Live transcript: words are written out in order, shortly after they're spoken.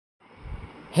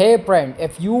Hey friend,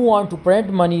 if you want to print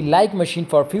money like machine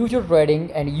for future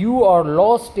trading and you are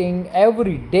losing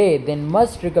every day, then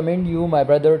must recommend you my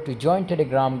brother to join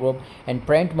Telegram group and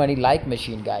print money like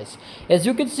machine guys. As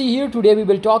you can see here today we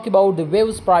will talk about the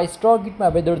waves price target my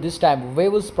brother. This time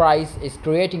waves price is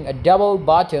creating a double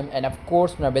bottom and of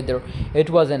course my brother it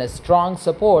was in a strong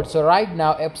support. So right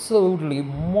now absolutely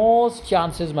most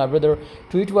chances my brother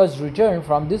to it was return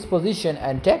from this position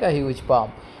and take a huge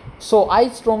pump. So I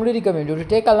strongly recommend you to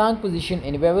take a long position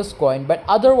in Waves coin, but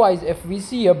otherwise if we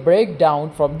see a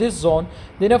breakdown from this zone,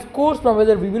 then of course my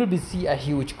brother we will be see a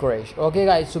huge crash. Okay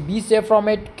guys, so be safe from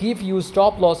it, keep you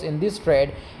stop loss in this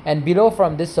trade and below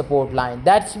from this support line.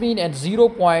 That's been at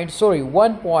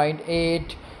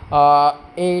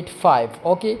 1.85.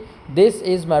 Okay, this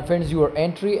is my friends your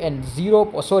entry and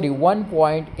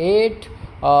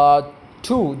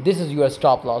 1.82, this is your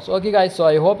stop loss. Okay guys, so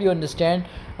I hope you understand.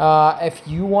 If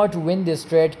you want to win this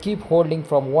trade, keep holding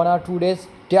from 1 or 2 days.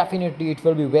 Definitely it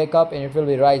will be wake up and it will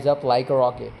be rise up like a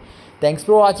rocket. Thanks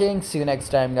for watching. See you next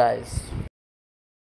time guys.